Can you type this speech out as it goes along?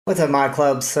What's up, Mod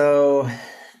Club? So,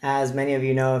 as many of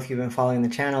you know, if you've been following the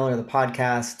channel or the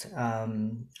podcast,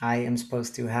 I am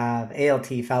supposed to have ALT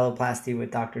phalloplasty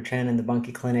with Dr. Chen in the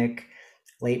Bunkie Clinic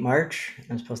late March.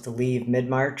 I'm supposed to leave mid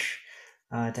March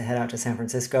to head out to San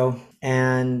Francisco.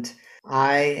 And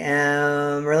I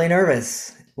am really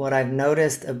nervous. What I've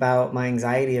noticed about my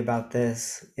anxiety about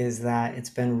this is that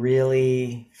it's been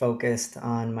really focused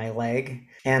on my leg.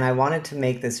 And I wanted to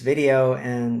make this video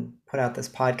and put out this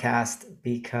podcast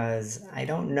because I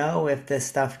don't know if this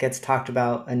stuff gets talked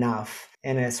about enough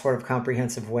in a sort of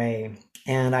comprehensive way.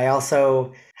 And I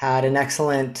also had an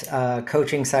excellent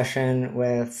coaching session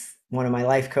with one of my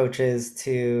life coaches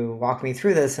to walk me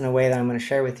through this in a way that I'm going to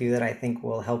share with you that I think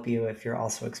will help you if you're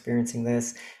also experiencing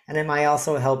this. And it might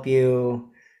also help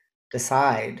you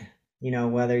decide,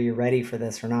 whether you're ready for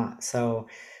this or not. So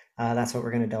that's what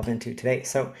we're going to delve into today.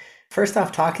 So, first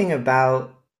off, talking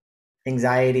about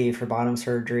anxiety for bottom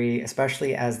surgery,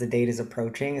 especially as the date is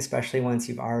approaching, especially once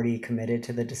you've already committed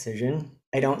to the decision.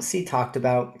 I don't see talked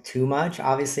about too much.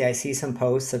 Obviously, I see some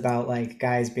posts about like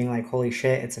guys being like, holy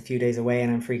shit, it's a few days away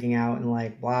and I'm freaking out and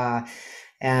like blah.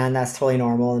 And that's totally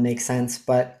normal and makes sense.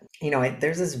 But,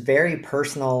 there's this very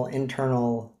personal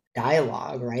internal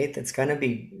dialogue, right? That's going to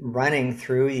be running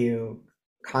through you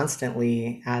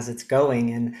constantly as it's going.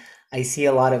 And I see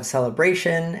a lot of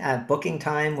celebration at booking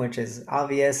time, which is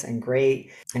obvious and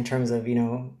great in terms of,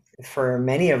 for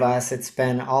many of us, it's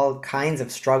been all kinds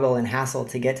of struggle and hassle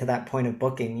to get to that point of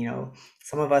booking.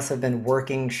 Some of us have been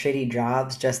working shitty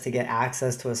jobs just to get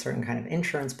access to a certain kind of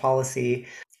insurance policy.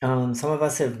 Some of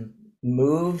us have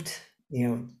moved,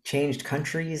 changed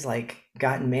countries, like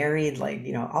gotten married, like,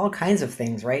 all kinds of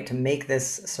things, right, to make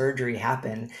this surgery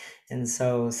happen. And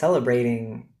so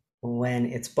celebrating when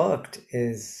it's booked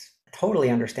is totally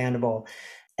understandable.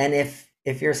 And if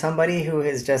you're somebody who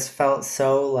has just felt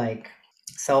so like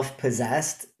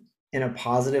self-possessed in a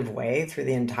positive way through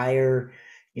the entire,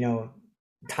 you know,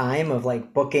 time of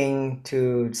like booking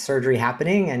to surgery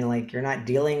happening and like you're not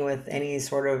dealing with any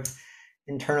sort of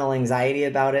internal anxiety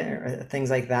about it or things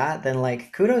like that, then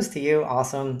like kudos to you.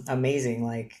 Awesome, amazing.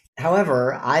 Like,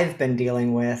 however, I've been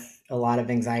dealing with a lot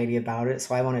of anxiety about it,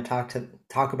 so I want to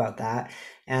talk about that.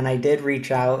 And I did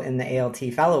reach out in the ALT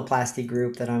phalloplasty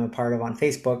group that I'm a part of on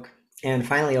Facebook and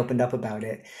finally opened up about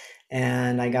it.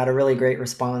 And I got a really great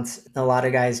response. A lot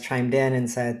of guys chimed in and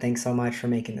said, thanks so much for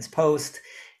making this post.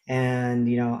 And,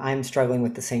 I'm struggling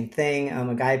with the same thing.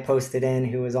 A guy posted in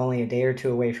who was only a day or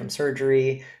two away from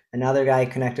surgery. Another guy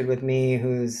connected with me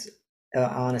who's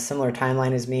on a similar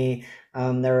timeline as me.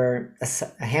 There were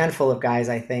a handful of guys,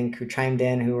 I think, who chimed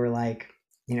in who were like,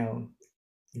 you know,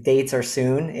 dates are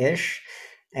soon ish.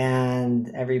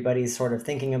 And everybody's sort of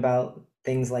thinking about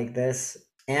things like this.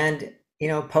 And,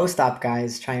 post op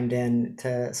guys chimed in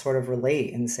to sort of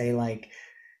relate and say, like,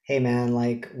 hey, man,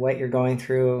 like what you're going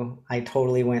through, I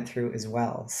totally went through as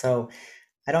well. So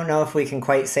I don't know if we can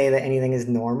quite say that anything is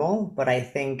normal, but I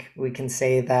think we can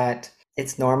say that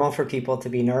it's normal for people to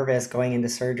be nervous going into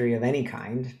surgery of any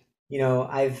kind.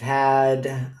 I've had,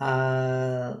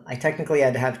 I technically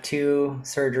had to have two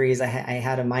surgeries. I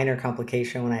had a minor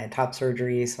complication when I had top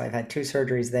surgery. So I've had two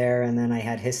surgeries there, and then I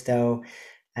had histo.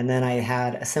 And then I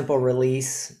had a simple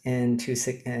release in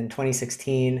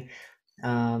 2016,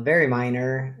 very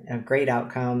minor, a great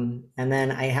outcome. And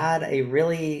then I had a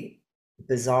really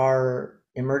bizarre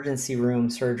emergency room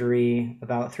surgery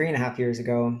about 3.5 years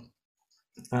ago.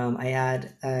 I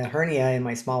had a hernia in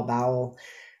my small bowel,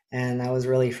 and that was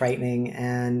really frightening.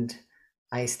 And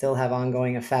I still have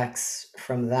ongoing effects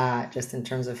from that, just in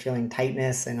terms of feeling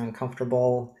tightness and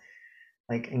uncomfortable.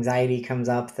 Like anxiety comes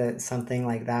up that something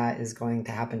like that is going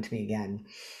to happen to me again.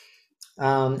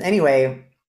 Anyway,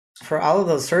 for all of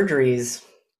those surgeries,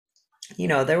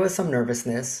 there was some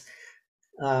nervousness.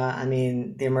 I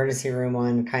mean, the emergency room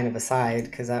one kind of aside,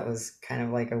 because that was kind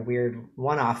of like a weird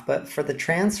one off. But for the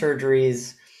trans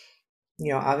surgeries,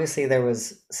 obviously there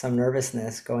was some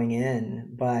nervousness going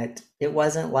in, but it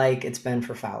wasn't like it's been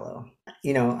for Fallow.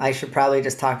 I should probably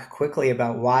just talk quickly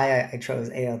about why I chose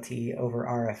ALT over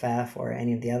RFF or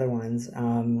any of the other ones.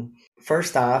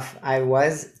 First off, I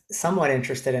was somewhat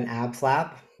interested in ab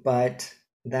flap, but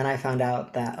then I found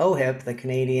out that OHIP, the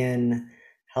Canadian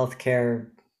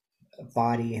healthcare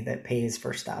body that pays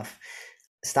for stuff,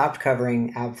 stopped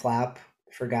covering ab flap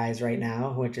for guys right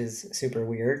now, which is super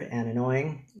weird and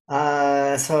annoying.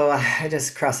 So I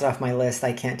just crossed it off my list.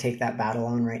 I can't take that battle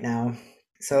on right now.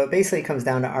 So it basically comes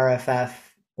down to RFF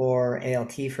or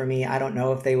ALT for me. I don't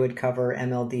know if they would cover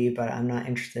MLD, but I'm not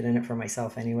interested in it for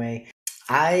myself anyway.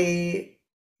 I,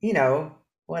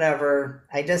 whatever.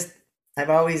 I've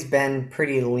always been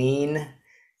pretty lean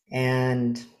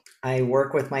and I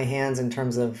work with my hands in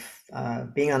terms of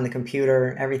being on the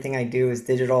computer. Everything I do is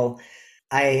digital.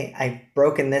 I've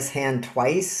broken this hand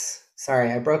twice.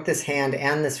 Sorry, I broke this hand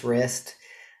and this wrist,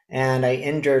 and I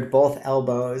injured both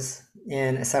elbows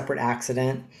in a separate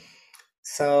accident.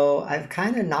 So I've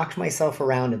kind of knocked myself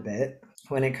around a bit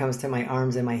when it comes to my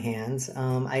arms and my hands.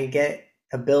 I get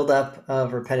a buildup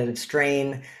of repetitive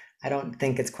strain. I don't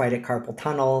think it's quite at carpal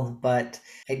tunnel, but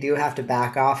I do have to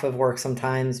back off of work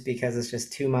sometimes because it's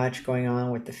just too much going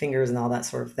on with the fingers and all that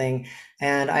sort of thing.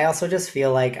 And I also just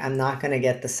feel like I'm not going to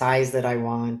get the size that I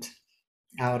want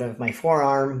out of my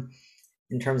forearm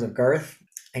in terms of girth.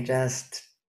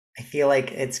 I feel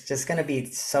like it's just going to be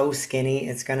so skinny.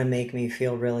 It's going to make me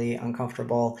feel really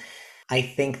uncomfortable. I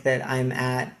think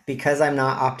that because I'm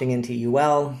not opting into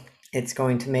UL, it's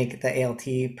going to make the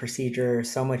ALT procedure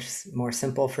so much more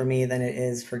simple for me than it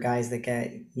is for guys that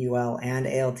get UL and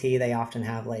ALT. They often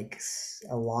have like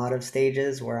a lot of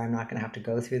stages where I'm not going to have to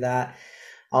go through that.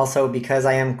 Also, because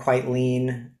I am quite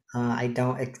lean, I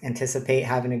don't anticipate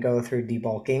having to go through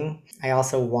debulking. I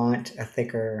also want a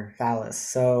thicker phallus.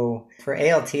 So for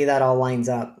ALT, that all lines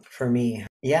up for me.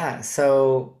 Yeah,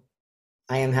 so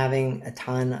I am having a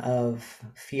ton of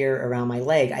fear around my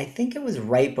leg. I think it was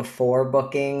right before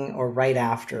booking or right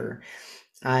after.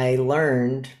 I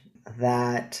learned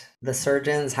that the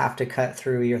surgeons have to cut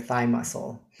through your thigh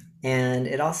muscle. And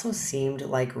it also seemed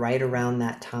like right around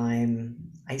that time,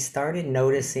 I started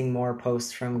noticing more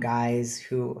posts from guys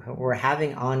who were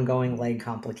having ongoing leg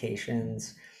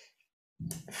complications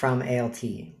from ALT.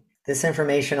 This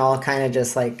information all kind of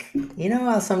just like,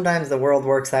 how sometimes the world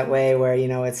works that way where,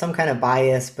 it's some kind of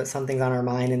bias, but something's on our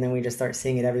mind and then we just start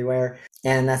seeing it everywhere.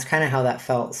 And that's kind of how that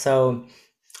felt. So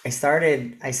I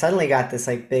suddenly got this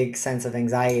like big sense of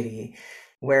anxiety.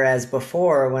 Whereas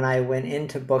before, when I went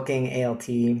into booking ALT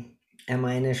and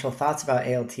my initial thoughts about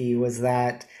ALT was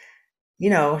that,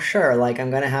 sure, like I'm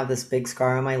going to have this big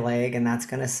scar on my leg and that's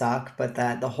going to suck, but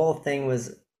that the whole thing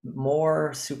was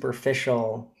more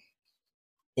superficial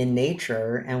in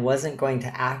nature and wasn't going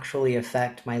to actually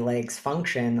affect my leg's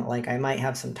function. Like I might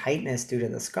have some tightness due to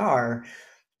the scar,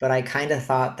 but I kind of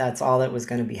thought that's all that was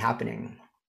going to be happening.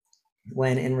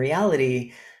 When in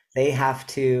reality, they have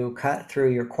to cut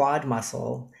through your quad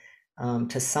muscle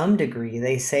to some degree.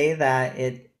 They say that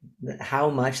how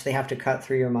much they have to cut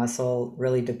through your muscle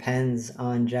really depends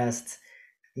on just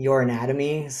your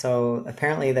anatomy. So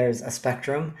apparently there's a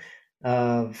spectrum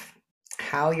of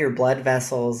how your blood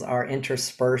vessels are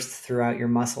interspersed throughout your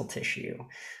muscle tissue.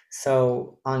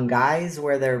 So on guys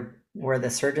where the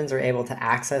surgeons are able to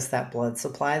access that blood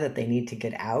supply that they need to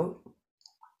get out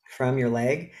from your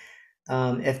leg,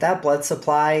 if that blood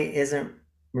supply isn't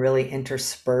really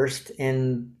interspersed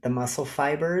in the muscle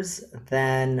fibers,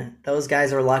 then those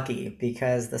guys are lucky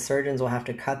because the surgeons will have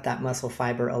to cut that muscle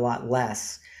fiber a lot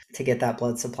less to get that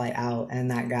blood supply out,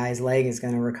 and that guy's leg is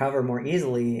going to recover more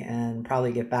easily and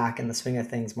probably get back in the swing of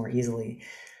things more easily.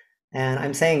 And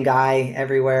I'm saying guy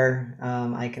everywhere.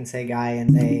 I can say guy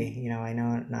and they, I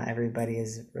know not everybody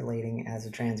is relating as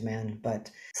a trans man, but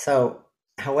so,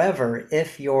 however,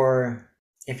 if your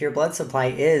blood supply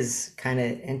is kind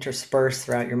of interspersed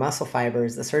throughout your muscle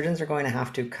fibers, the surgeons are going to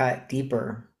have to cut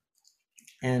deeper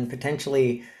and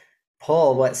potentially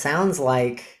pull what sounds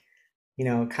like,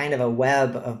 kind of a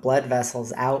web of blood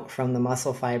vessels out from the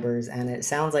muscle fibers, and it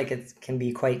sounds like it can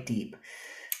be quite deep.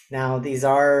 Now, these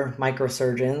are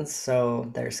microsurgeons,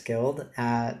 so they're skilled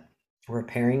at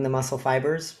repairing the muscle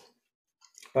fibers.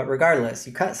 But regardless,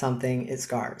 you cut something, it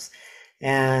scars.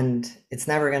 And it's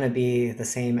never going to be the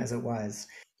same as it was.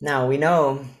 Now, we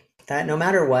know that no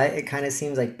matter what, it kind of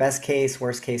seems like best case,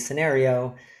 worst case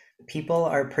scenario, people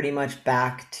are pretty much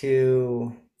back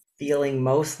to feeling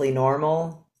mostly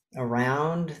normal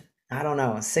around, I don't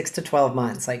know, 6 to 12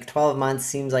 months. Like 12 months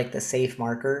seems like the safe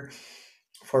marker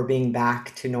for being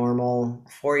back to normal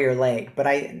for your leg. But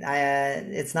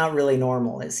it's not really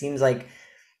normal. It seems like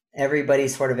everybody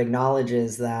sort of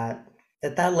acknowledges that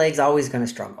leg's always going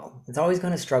to struggle. It's always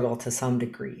going to struggle to some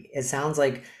degree. It sounds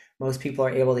like most people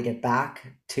are able to get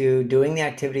back to doing the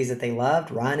activities that they loved,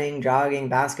 running, jogging,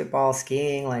 basketball,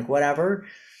 skiing, like whatever,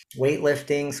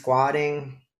 weightlifting,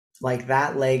 squatting. Like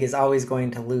that leg is always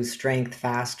going to lose strength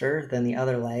faster than the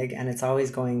other leg, and it's always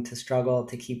going to struggle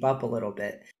to keep up a little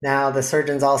bit. Now, the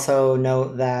surgeons also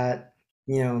note that,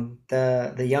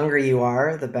 the younger you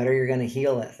are, the better you're going to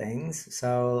heal at things.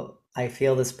 So I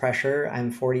feel this pressure.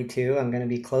 I'm 42. I'm going to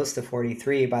be close to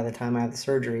 43 by the time I have the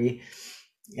surgery.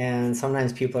 And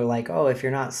sometimes people are like, oh, if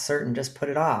you're not certain, just put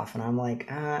it off. And I'm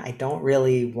like, I don't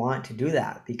really want to do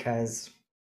that because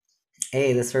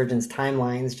the surgeon's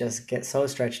timelines just get so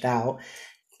stretched out.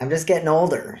 I'm just getting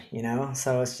older,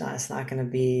 so it's not going to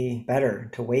be better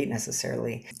to wait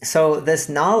necessarily. So this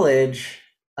knowledge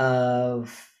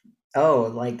of,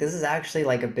 oh, like this is actually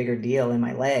like a bigger deal in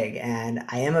my leg, and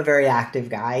I am a very active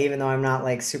guy, even though I'm not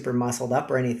like super muscled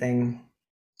up or anything.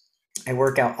 I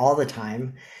work out all the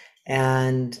time,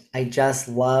 and I just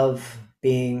love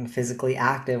being physically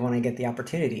active when I get the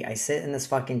opportunity. I sit in this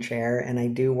fucking chair and I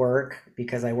do work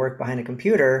because I work behind a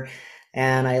computer,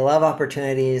 and I love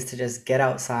opportunities to just get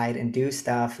outside and do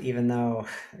stuff, even though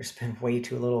there's been way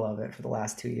too little of it for the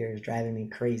last 2 years, driving me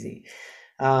crazy.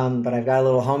 But I've got a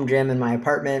little home gym in my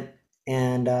apartment,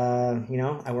 and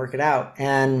I work it out.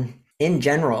 And in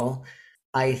general,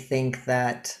 I think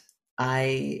that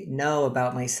I know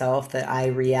about myself that I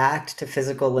react to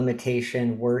physical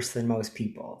limitation worse than most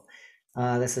people.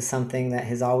 This is something that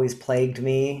has always plagued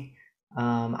me.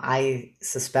 I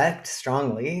suspect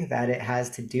strongly that it has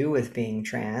to do with being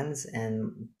trans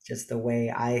and just the way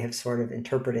I have sort of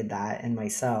interpreted that in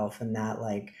myself, and that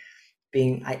like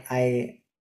being I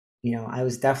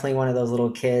was definitely one of those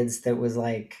little kids that was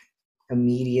like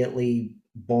immediately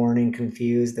born and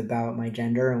confused about my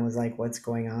gender and was like, what's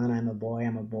going on? I'm a boy.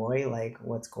 Like,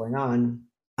 what's going on?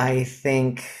 I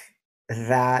think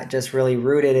that just really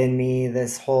rooted in me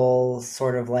this whole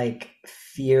sort of like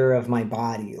fear of my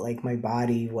body. Like, my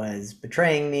body was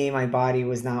betraying me. My body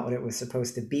was not what it was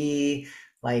supposed to be.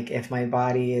 Like, if my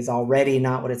body is already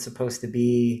not what it's supposed to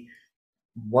be,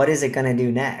 what is it going to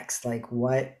do next? Like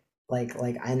what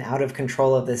like I'm out of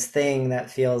control of this thing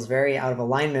that feels very out of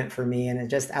alignment for me, and it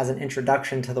just as an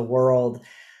introduction to the world,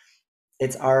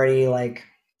 it's already like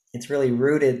it's really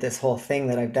rooted this whole thing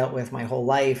that I've dealt with my whole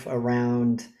life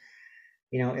around,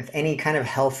 if any kind of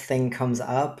health thing comes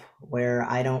up where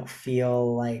I don't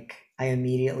feel like I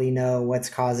immediately know what's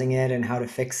causing it and how to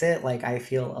fix it, like I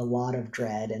feel a lot of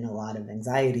dread and a lot of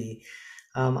anxiety.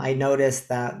 I noticed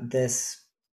that this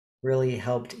really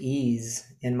helped ease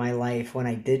in my life when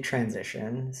I did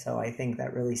transition. So I think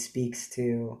that really speaks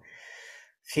to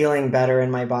feeling better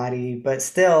in my body. But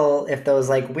still, if those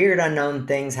like weird unknown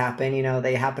things happen,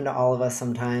 they happen to all of us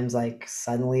sometimes. Like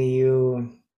suddenly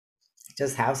you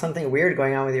just have something weird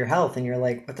going on with your health and you're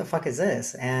like, what the fuck is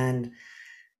this? And,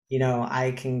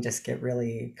 I can just get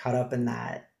really caught up in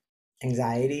that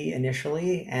anxiety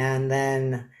initially. And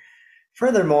then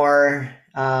furthermore,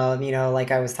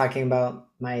 like I was talking about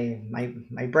my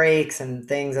breaks and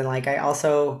things, and like I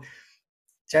also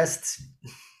just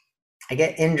I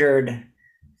get injured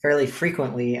fairly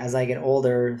frequently as I get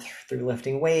older through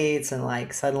lifting weights, and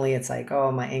like suddenly it's like,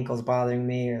 oh, my ankle's bothering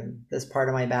me, or this part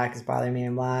of my back is bothering me,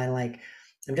 and blah, and like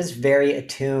I'm just very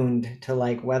attuned to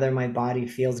like whether my body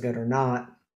feels good or not.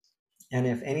 And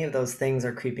if any of those things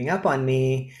are creeping up on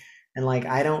me, and like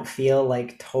I don't feel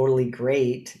like totally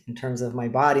great in terms of my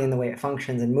body and the way it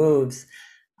functions and moves,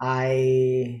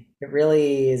 it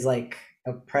really is like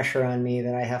a pressure on me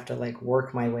that I have to like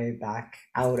work my way back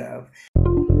out of.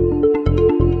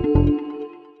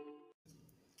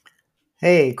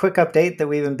 Hey, quick update that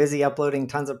we've been busy uploading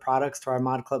tons of products to our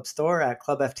Mod Club store at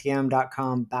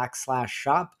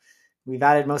clubftm.com/shop. We've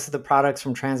added most of the products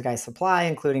from TransGuy Supply,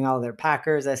 including all of their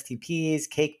packers, STPs,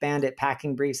 Cake Bandit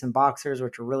packing briefs and boxers,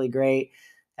 which are really great.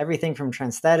 Everything from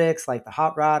Transthetics like the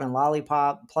Hot Rod and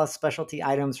Lollipop, plus specialty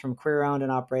items from queer-owned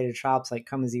and operated shops like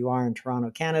Come As You Are in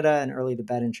Toronto, Canada, and Early to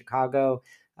Bed in Chicago,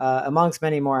 amongst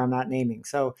many more I'm not naming.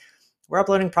 So we're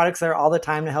uploading products there all the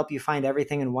time to help you find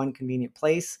everything in one convenient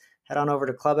place. Head on over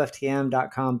to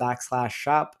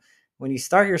clubftm.com/shop. When you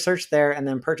start your search there and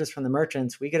then purchase from the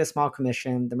merchants, we get a small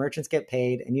commission, the merchants get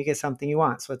paid, and you get something you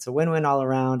want. So it's a win-win all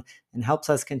around and helps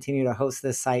us continue to host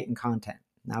this site and content.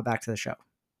 Now back to the show.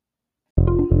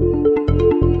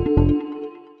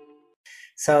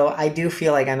 So I do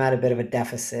feel like I'm at a bit of a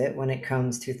deficit when it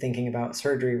comes to thinking about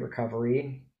surgery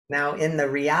recovery. Now, in the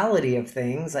reality of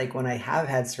things, like when I have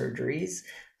had surgeries,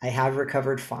 I have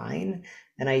recovered fine,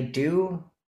 and I do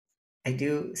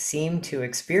seem to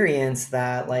experience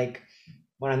that like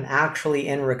when I'm actually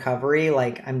in recovery,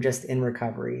 like I'm just in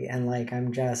recovery and like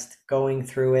I'm just going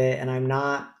through it, and I'm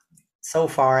not, so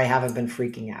far I haven't been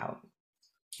freaking out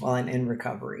while I'm in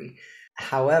recovery.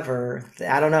 However,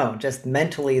 I don't know, just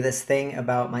mentally, this thing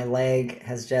about my leg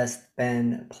has just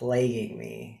been plaguing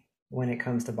me when it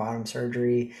comes to bottom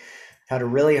surgery. I've had a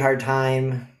really hard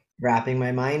time wrapping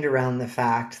my mind around the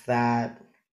fact that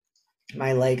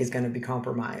my leg is going to be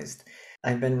compromised.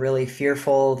 I've been really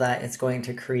fearful that it's going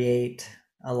to create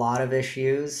a lot of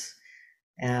issues.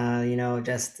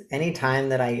 Just any time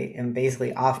that I am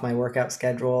basically off my workout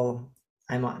schedule,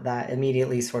 that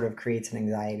immediately sort of creates an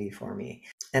anxiety for me.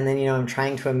 And then, I'm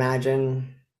trying to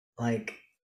imagine like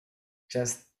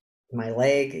just my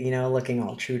leg, looking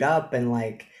all chewed up, and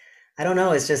like, I don't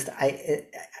know, it's just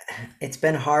it's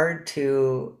been hard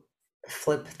to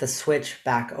flip the switch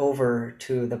back over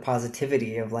to the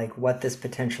positivity of like what this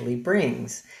potentially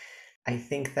brings. I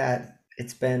think that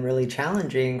it's been really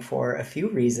challenging for a few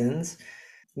reasons.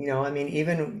 I mean,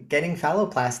 even getting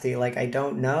phalloplasty, like I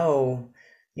don't know,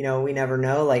 we never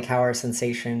know like how our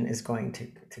sensation is going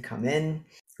to come in.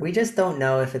 We just don't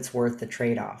know if it's worth the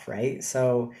trade-off, right?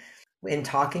 So in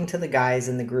talking to the guys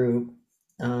in the group,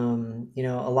 a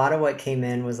lot of what came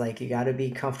in was like you got to be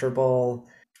comfortable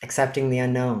accepting the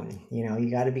unknown. You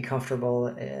got to be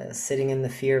comfortable sitting in the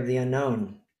fear of the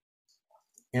unknown.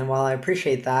 And while I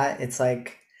appreciate that, it's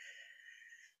like,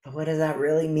 but what does that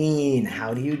really mean?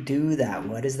 How do you do that?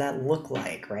 What does that look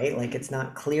like, right? Like it's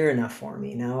not clear enough for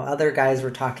me. Now, other guys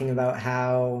were talking about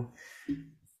how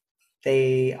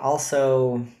they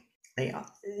also they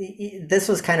this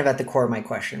was kind of at the core of my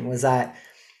question was that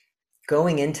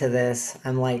going into this,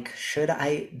 I'm like,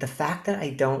 the fact that I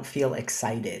don't feel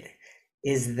excited,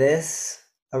 is this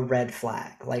a red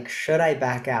flag? Like, should I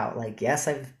back out? Like, yes,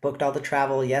 I've booked all the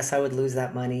travel. Yes, I would lose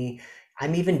that money.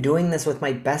 I'm even doing this with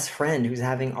my best friend who's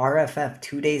having RFF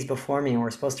 2 days before me, and we're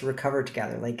supposed to recover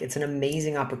together. Like, it's an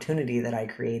amazing opportunity that I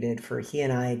created for he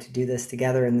and I to do this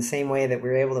together in the same way that we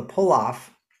were able to pull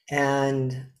off.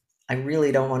 And I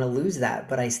really don't want to lose that,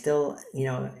 but I still,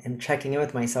 am checking in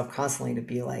with myself constantly to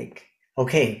be like,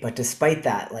 okay, but despite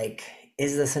that, like,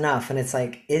 is this enough? And it's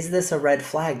like, is this a red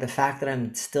flag? The fact that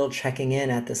I'm still checking in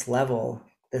at this level,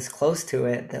 this close to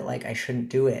it, that like I shouldn't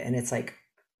do it. And it's like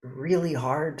really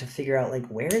hard to figure out like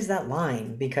where is that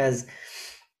line? Because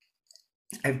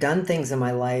I've done things in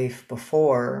my life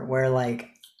before where like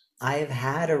I've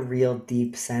had a real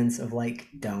deep sense of like,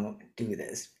 don't do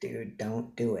this, dude,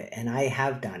 don't do it. And I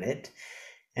have done it,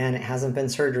 and it hasn't been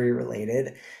surgery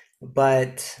related,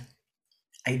 but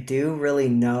I do really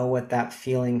know what that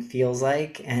feeling feels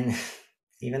like. And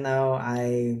even though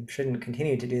I shouldn't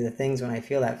continue to do the things when I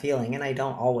feel that feeling, and I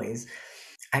don't always,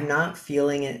 I'm not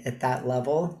feeling it at that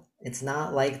level. It's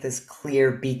not like this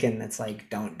clear beacon that's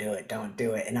like, don't do it, don't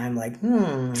do it. And I'm like,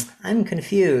 I'm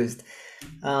confused.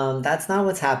 That's not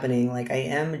what's happening. Like, I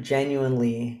am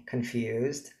genuinely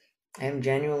confused. I am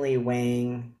genuinely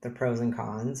weighing the pros and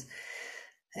cons.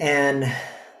 And,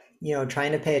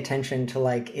 trying to pay attention to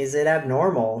like, is it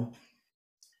abnormal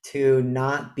to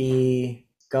not be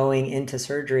going into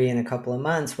surgery in a couple of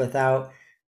months without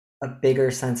a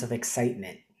bigger sense of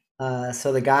excitement?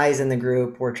 So the guys in the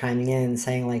group were chiming in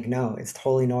saying like, no, it's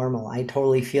totally normal. I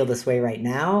totally feel this way right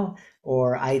now,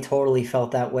 or I totally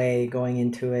felt that way going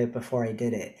into it before I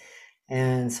did it.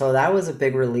 And so that was a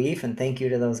big relief. And thank you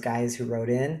to those guys who wrote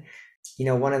in.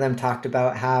 One of them talked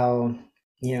about how,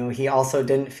 he also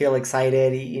didn't feel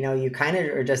excited. You kind of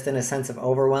are just in a sense of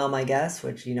overwhelm, I guess,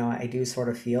 which, I do sort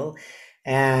of feel.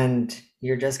 And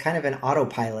you're just kind of an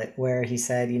autopilot where he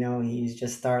said, you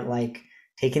just start like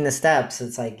taking the steps.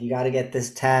 It's like, you got to get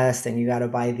this test and you got to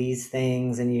buy these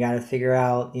things and you got to figure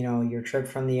out, your trip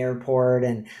from the airport.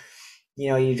 And,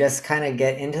 you just kind of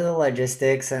get into the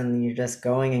logistics and you're just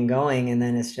going and going. And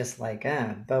then it's just like,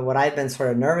 But what I've been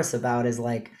sort of nervous about is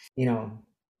like,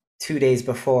 2 days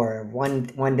before,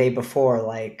 one day before,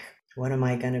 like, what am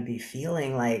I gonna be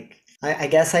feeling like? I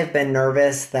guess I've been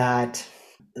nervous that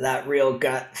that real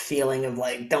gut feeling of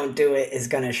like, don't do it is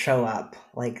gonna show up,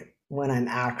 like when I'm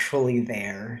actually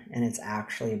there and it's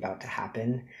actually about to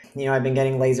happen. I've been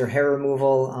getting laser hair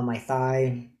removal on my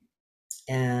thigh,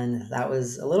 and that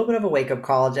was a little bit of a wake up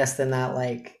call, just in that,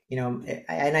 like,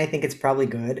 and I think it's probably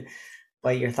good,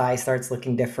 but your thigh starts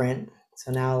looking different.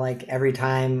 So now, like, every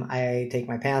time I take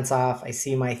my pants off, I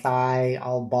see my thigh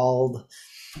all bald.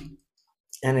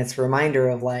 And it's a reminder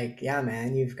of like, yeah,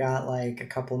 man, you've got like a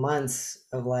couple months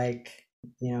of like,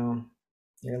 you know,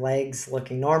 your legs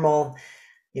looking normal.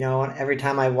 Every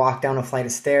time I walk down a flight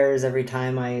of stairs, every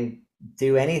time I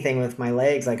do anything with my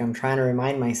legs, like I'm trying to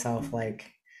remind myself,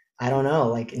 like, I don't know,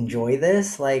 like enjoy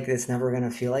this. Like it's never gonna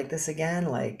feel like this again.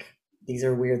 Like these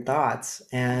are weird thoughts.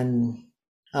 And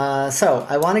so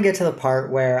I want to get to the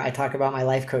part where I talk about my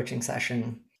life coaching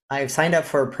session. I've signed up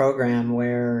for a program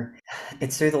where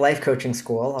it's through the Life Coaching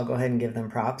School. I'll go ahead and give them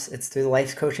props. It's through the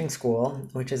Life Coaching School,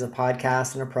 which is a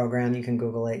podcast and a program. You can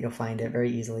Google it. You'll find it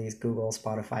very easily. It's Google,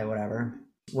 Spotify, whatever.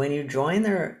 When you join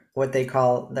what they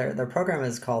call their program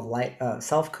is called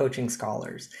Self-Coaching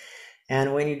Scholars.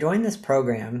 And when you join this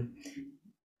program,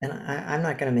 and I'm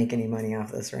not going to make any money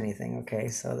off this or anything, okay?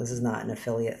 So this is not an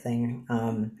affiliate thing.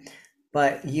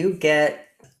 But you get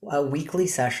a weekly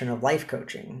session of life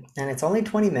coaching, and it's only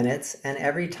 20 minutes. And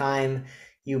every time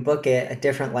you book it, a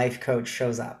different life coach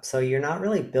shows up. So you're not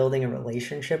really building a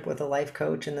relationship with a life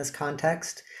coach in this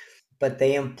context, but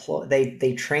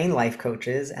they train life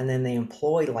coaches and then they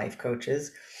employ life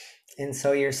coaches. And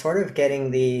so you're sort of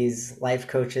getting these life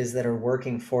coaches that are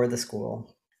working for the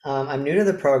school. I'm new to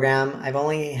the program. I've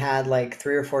only had like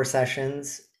 3 or 4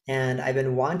 sessions, and I've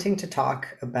been wanting to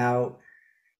talk about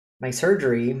my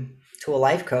surgery to a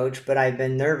life coach, but I've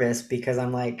been nervous because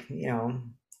I'm like,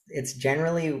 it's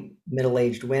generally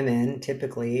middle-aged women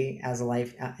typically as a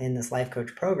life in this life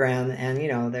coach program, and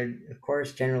they're of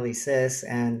course generally cis,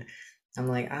 and I'm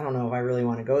like, I don't know if I really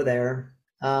want to go there.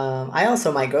 I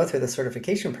also might go through the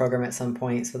certification program at some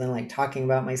point, so then like talking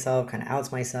about myself kind of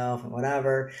outs myself and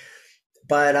whatever.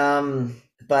 But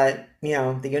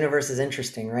the universe is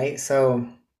interesting, right? So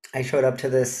I showed up to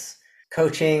this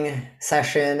coaching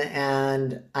session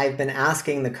and I've been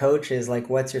asking the coaches like,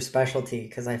 what's your specialty?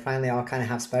 Because I find they all kind of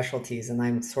have specialties, and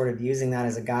I'm sort of using that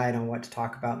as a guide on what to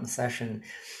talk about in the session.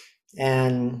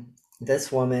 And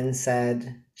this woman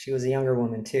said, she was a younger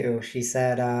woman too. She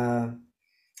said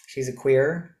she's a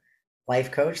queer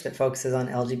life coach that focuses on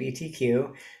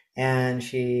LGBTQ, and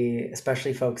she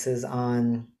especially focuses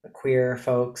on queer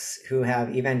folks who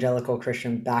have evangelical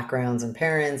Christian backgrounds and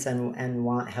parents, and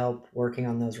want help working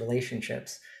on those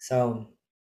relationships. So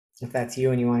if that's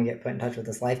you and you want to get put in touch with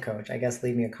this life coach, I guess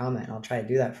leave me a comment. I'll try to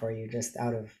do that for you just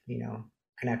out of,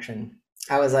 connection.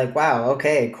 I was like, wow,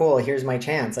 okay, cool. Here's my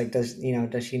chance. Like, does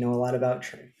she know a lot about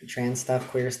trans stuff,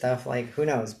 queer stuff? Like, who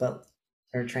knows? But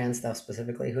or trans stuff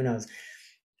specifically, who knows?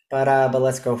 But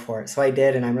let's go for it. So I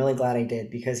did, and I'm really glad I did,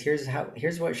 because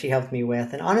here's what she helped me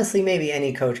with. And honestly, maybe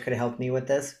any coach could have helped me with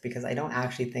this, because I don't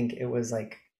actually think it was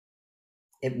like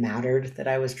it mattered that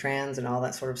I was trans and all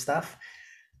that sort of stuff,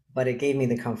 but it gave me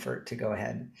the comfort to go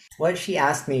ahead. What she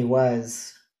asked me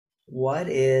was, what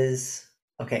is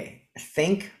okay,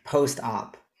 think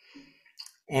post-op,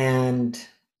 and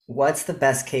what's the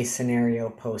best case scenario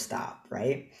post-op,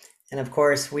 right? And of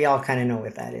course, we all kind of know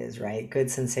what that is, right?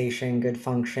 Good sensation, good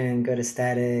function, good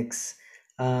aesthetics,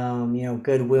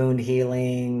 good wound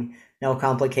healing, no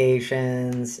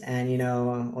complications.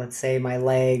 And, let's say my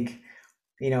leg,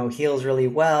 heals really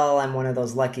well. I'm one of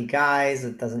those lucky guys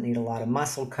that doesn't need a lot of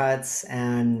muscle cuts.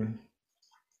 And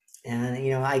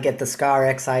I get the scar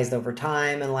excised over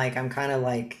time. And like, I'm kind of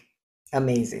like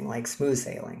amazing, like smooth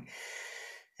sailing.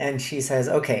 And she says,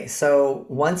 okay, so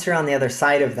once you're on the other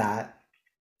side of that,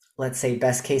 let's say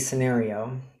best case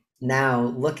scenario, now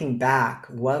looking back,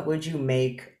 what would you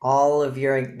make all of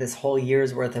this whole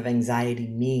year's worth of anxiety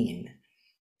mean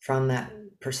from that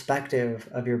perspective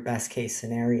of your best case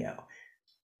scenario?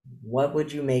 What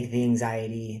would you make the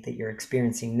anxiety that you're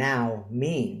experiencing now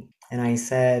mean? And I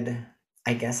said,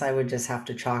 I guess I would just have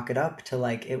to chalk it up to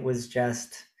like it was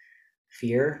just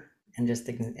fear, and just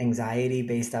anxiety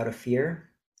based out of fear.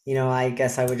 I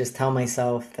guess I would just tell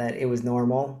myself that it was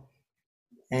normal.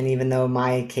 And even though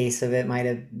my case of it might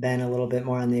have been a little bit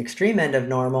more on the extreme end of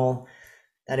normal,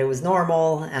 that it was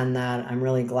normal, and that I'm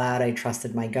really glad I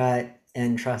trusted my gut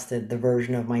and trusted the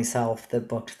version of myself that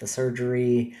booked the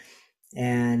surgery.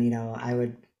 And, I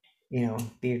would,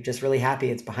 be just really happy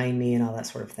it's behind me and all that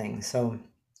sort of thing. So,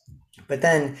 but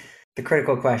then the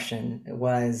critical question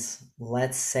was,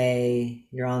 let's say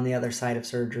you're on the other side of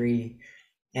surgery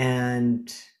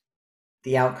and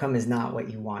the outcome is not what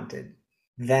you wanted.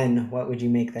 Then what would you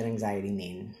make that anxiety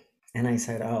mean? And I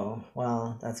said, oh,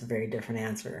 well, that's a very different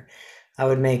answer. I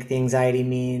would make the anxiety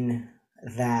mean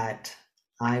that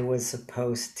I was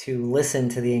supposed to listen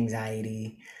to the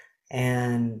anxiety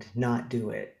and not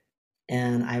do it.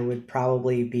 And I would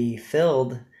probably be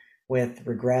filled with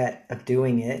regret of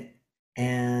doing it,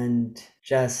 and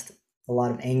just a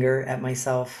lot of anger at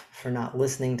myself for not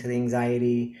listening to the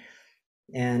anxiety,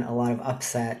 and a lot of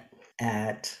upset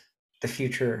at the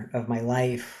future of my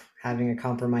life, having a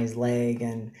compromised leg.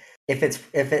 And I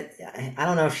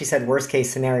don't know if she said worst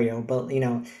case scenario, but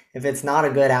if it's not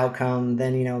a good outcome,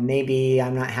 then maybe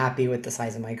I'm not happy with the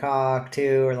size of my cock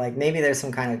too, or like maybe there's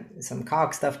some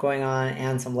cock stuff going on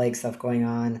and some leg stuff going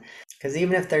on. Because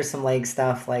even if there's some leg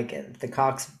stuff, like if the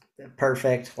cock's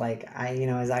perfect, like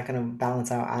is that going to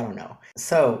balance out? I don't know.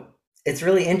 So it's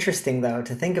really interesting though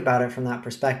to think about it from that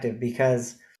perspective,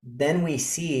 because then we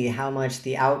see how much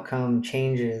the outcome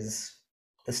changes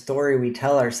the story we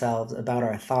tell ourselves about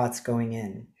our thoughts going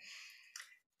in.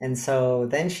 And so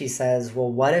then she says,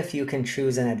 well, what if you can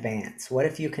choose in advance? What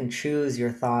if you can choose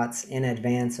your thoughts in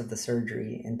advance of the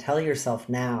surgery and tell yourself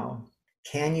now,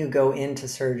 can you go into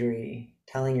surgery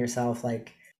telling yourself,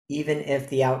 like, even if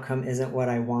the outcome isn't what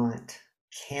I want,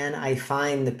 can I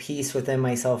find the peace within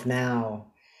myself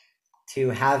now to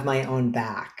have my own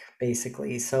back,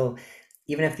 basically? So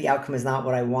even if the outcome is not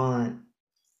what I want,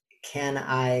 can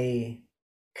I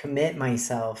commit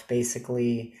myself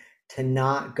basically to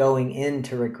not going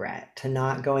into regret, to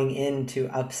not going into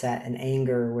upset and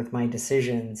anger with my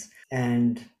decisions,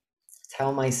 and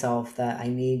tell myself that I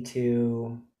need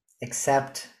to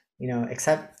accept,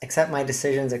 accept my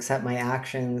decisions, accept my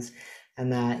actions,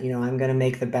 and that, I'm going to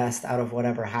make the best out of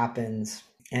whatever happens,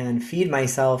 and feed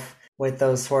myself with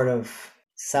those sort of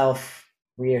self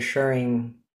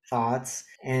reassuring thoughts.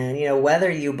 And, whether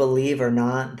you believe or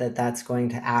not that that's going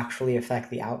to actually affect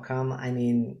the outcome, I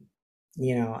mean,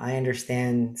 I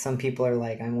understand some people are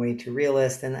like, I'm way too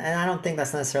realist. And I don't think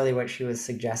that's necessarily what she was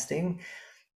suggesting.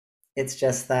 It's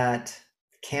just that,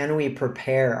 can we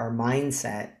prepare our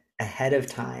mindset ahead of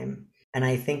time? And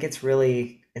I think it's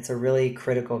a really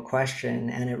critical question.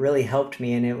 And it really helped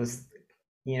me. And it was,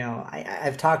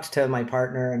 I've talked to my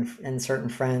partner and certain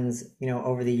friends,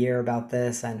 over the year about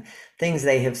this, and things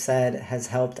they have said has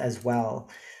helped as well.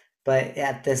 But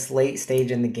at this late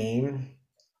stage in the game,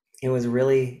 it was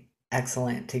really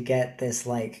excellent to get this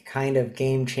like kind of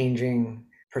game changing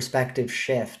perspective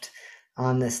shift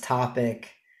on this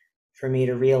topic, for me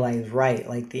to realize, right,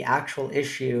 like the actual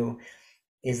issue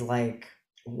is like,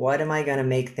 what am I going to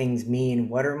make things mean?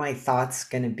 What are my thoughts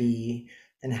going to be?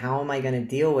 And how am I going to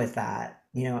deal with that?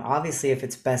 Obviously, if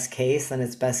it's best case, then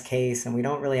it's best case, and we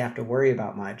don't really have to worry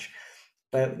about much.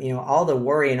 But, all the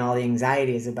worry and all the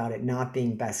anxiety is about it not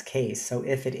being best case. So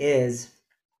if it is,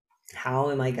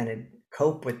 how am I going to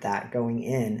cope with that going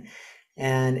in?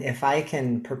 And if I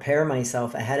can prepare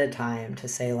myself ahead of time to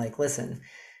say, like, listen,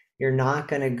 you're not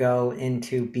going to go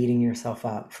into beating yourself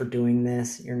up for doing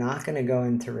this. You're not going to go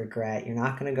into regret. You're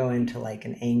not going to go into like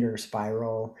an anger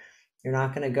spiral. You're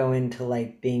not going to go into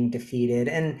like being defeated.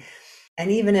 And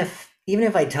even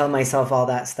if I tell myself all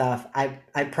that stuff,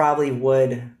 I probably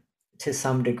would to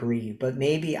some degree, but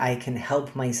maybe I can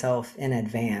help myself in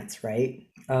advance, right?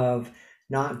 Of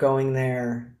not going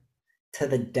there to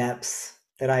the depths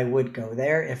that I would go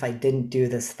there if I didn't do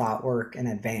this thought work in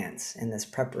advance and this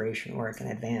preparation work in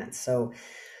advance. So,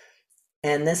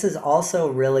 and this is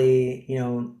also really,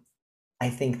 I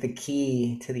think the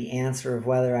key to the answer of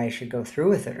whether I should go through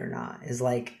with it or not is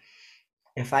like,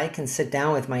 if I can sit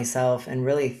down with myself and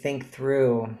really think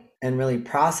through and really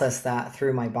process that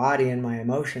through my body and my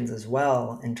emotions as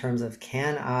well, in terms of,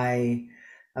 can I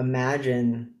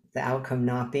imagine the outcome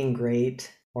not being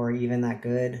great or even that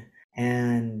good,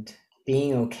 and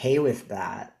being okay with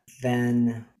that,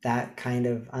 then that kind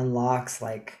of unlocks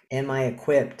like, am I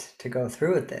equipped to go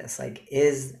through with this? Like,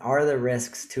 are the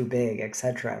risks too big,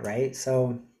 etc. Right?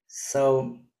 So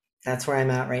that's where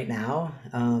I'm at right now.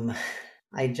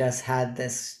 I just had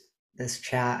this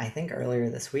chat, I think earlier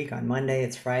this week on Monday.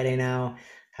 It's Friday now.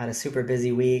 Had a super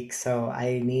busy week, so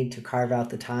I need to carve out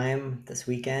the time this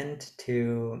weekend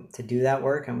to do that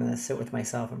work. I'm going to sit with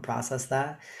myself and process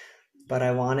that. But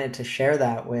I wanted to share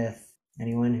that with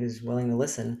anyone who's willing to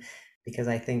listen, because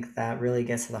I think that really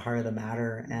gets to the heart of the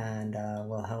matter, and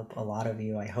will help a lot of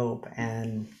you, I hope.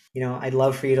 And I'd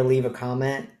love for you to leave a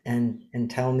comment and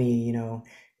tell me,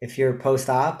 if you're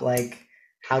post-op, like,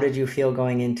 how did you feel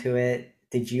going into it?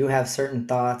 Did you have certain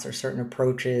thoughts or certain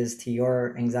approaches to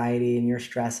your anxiety and your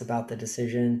stress about the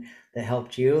decision that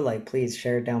helped you? Like, please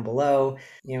share it down below.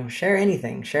 Share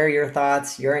anything. Share your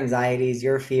thoughts, your anxieties,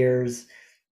 your fears,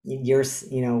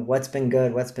 what's been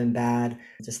good, what's been bad.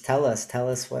 Just tell us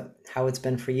how it's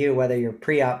been for you, whether you're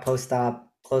pre-op,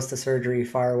 post-op, close to surgery,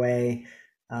 far away.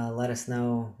 Let us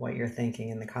know what you're thinking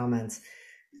in the comments.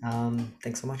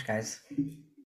 Thanks so much, guys.